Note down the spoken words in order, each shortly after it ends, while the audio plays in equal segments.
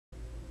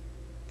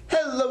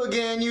Hello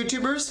again,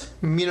 YouTubers.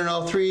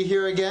 Meaner03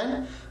 here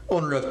again,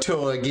 owner of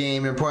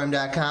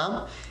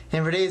ToyGameEmporium.com.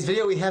 And for today's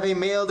video, we have a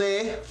mail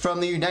day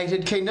from the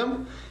United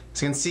Kingdom.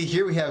 As you can see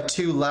here, we have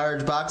two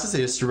large boxes.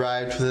 They just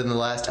arrived within the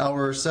last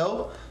hour or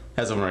so.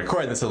 As when I'm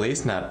recording this, at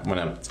least, not when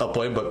I'm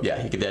uploading, but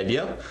yeah, you get the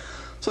idea.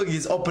 So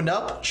these opened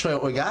up, show you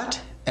what we got,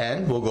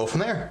 and we'll go from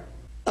there.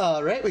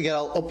 Alright, we got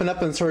all opened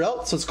up and sorted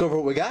out, so let's go over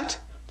what we got.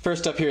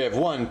 First up here, we have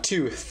 1,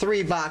 2,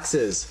 3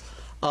 boxes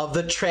of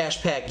the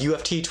Trash Pack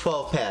UFT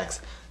 12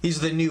 packs. These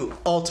are the new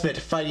Ultimate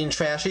Fighting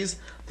Trashies.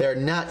 They are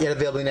not yet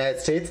available in the United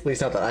States, at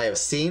least not that I have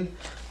seen.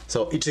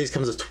 So each of these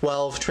comes with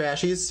 12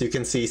 Trashies, so you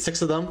can see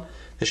 6 of them.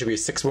 There should be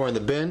 6 more in the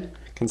bin. You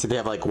can see they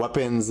have like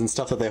weapons and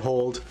stuff that they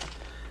hold.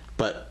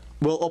 But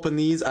we'll open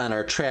these on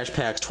our Trash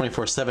Packs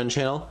 24/7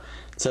 channel.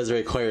 It says they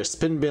require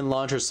spin bin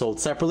launchers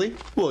sold separately.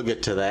 We'll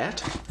get to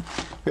that.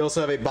 We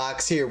also have a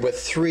box here with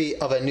 3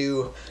 of a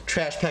new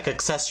Trash Pack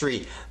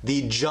accessory,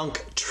 the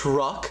Junk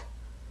Truck.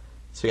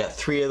 So we got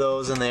 3 of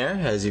those in there,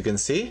 as you can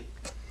see.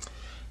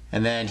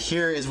 And then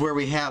here is where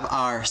we have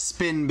our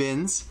spin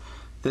bins.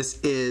 This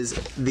is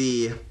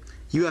the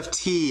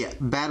UFT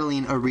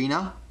Battling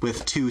Arena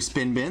with 2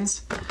 spin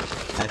bins.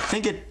 I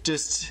think it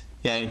just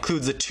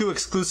includes the 2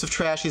 exclusive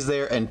Trashies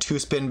there and 2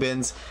 spin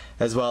bins,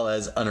 as well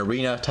as an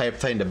arena type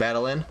thing to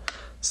battle in.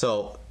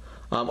 So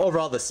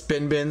overall, the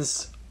spin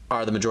bins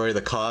are the majority of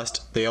the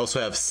cost. They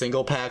also have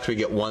single packs. We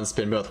get 1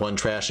 spin bin with 1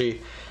 Trashie,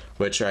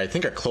 which I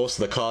think are close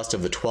to the cost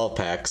of the 12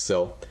 packs.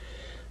 So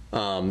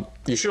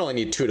you should only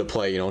need 2 to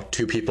play,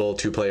 2 people,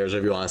 2 players,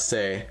 whatever you want to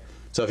say.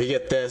 So if you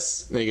get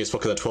this, then you can just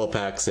focus on the 12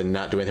 packs and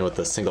not do anything with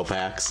the single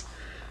packs.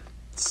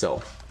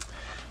 So,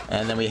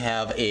 and then we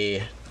have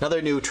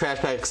another new Trash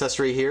Pack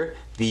accessory here,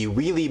 the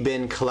Wheelie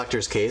Bin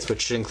Collector's Case,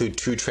 which should include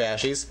 2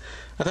 Trashies.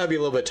 I thought it'd be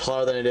a little bit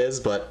taller than it is,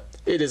 but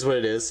it is what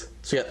it is.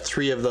 So we got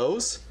 3 of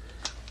those.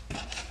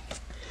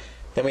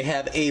 Then we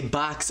have a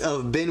box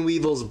of Bin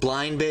Weevils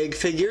blind bag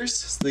figures.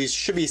 So these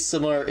should be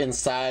similar in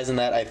size and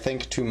that, I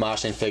think, to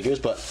Moshi figures,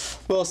 but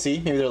we'll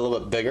see. Maybe they're a little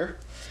bit bigger.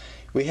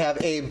 We have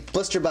a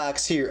blister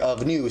box here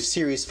of new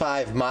Series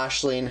 5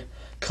 Moshi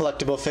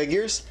collectible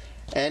figures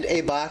and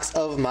a box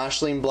of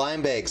Moshi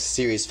blind bags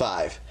Series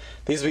 5.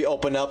 These will be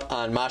opened up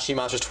on Moshi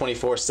Monsters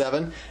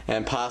 24/7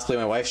 and possibly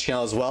my wife's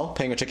channel as well,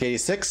 Penguin Chick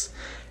 86.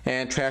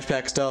 And Trash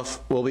Pack stuff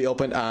will be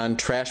opened on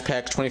Trash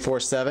Packs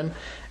 24/7,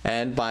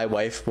 and my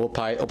wife will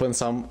probably open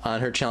some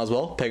on her channel as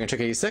well, Penguin Chick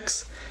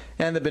 86.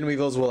 And the Bin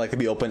Weevils will likely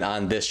be opened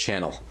on this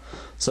channel.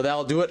 So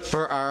that'll do it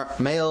for our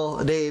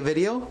mail day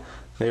video.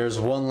 There's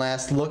one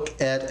last look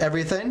at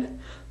everything.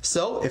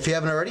 So if you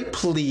haven't already,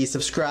 please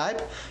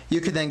subscribe.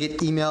 You can then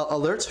get email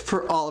alerts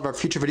for all of our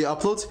future video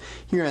uploads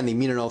here on the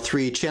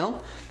Meaner03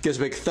 channel. Give us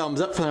a big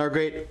thumbs up for our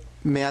great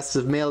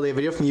massive mail day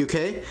video from the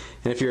UK.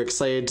 And if you're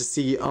excited to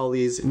see all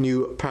these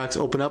new products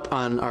open up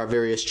on our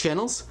various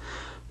channels,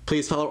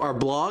 please follow our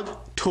blog,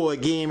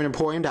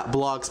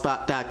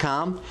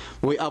 ToyGameEmporium.blogspot.com.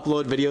 When we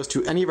upload videos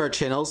to any of our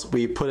channels,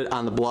 we put it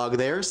on the blog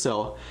there.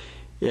 So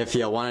if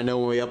you want to know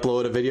when we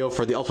upload a video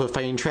for the Ultimate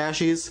Fighting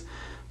Trashies,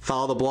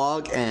 follow the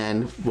blog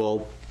and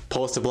we'll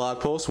post a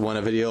blog post when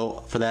a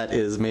video for that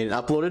is made and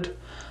uploaded.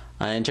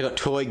 And check out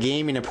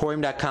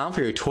ToyGameEmporium.com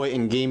for your toy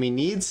and gaming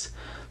needs.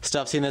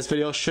 Stuff seen in this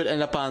video should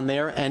end up on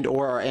there and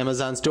or our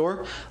Amazon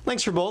store.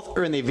 Links for both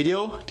are in the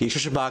video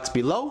description box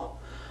below.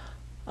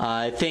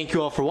 I thank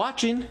you all for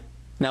watching,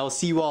 and I will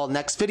see you all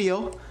next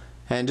video.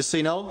 And just so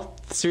you know,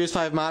 Series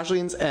 5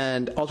 Moshis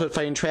and Ultimate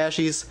Fighting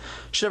Trashies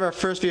should have our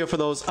first video for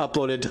those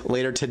uploaded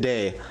later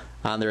today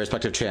on their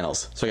respective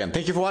channels. So again,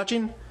 thank you for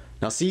watching,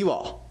 and I'll see you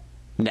all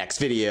next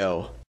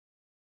video.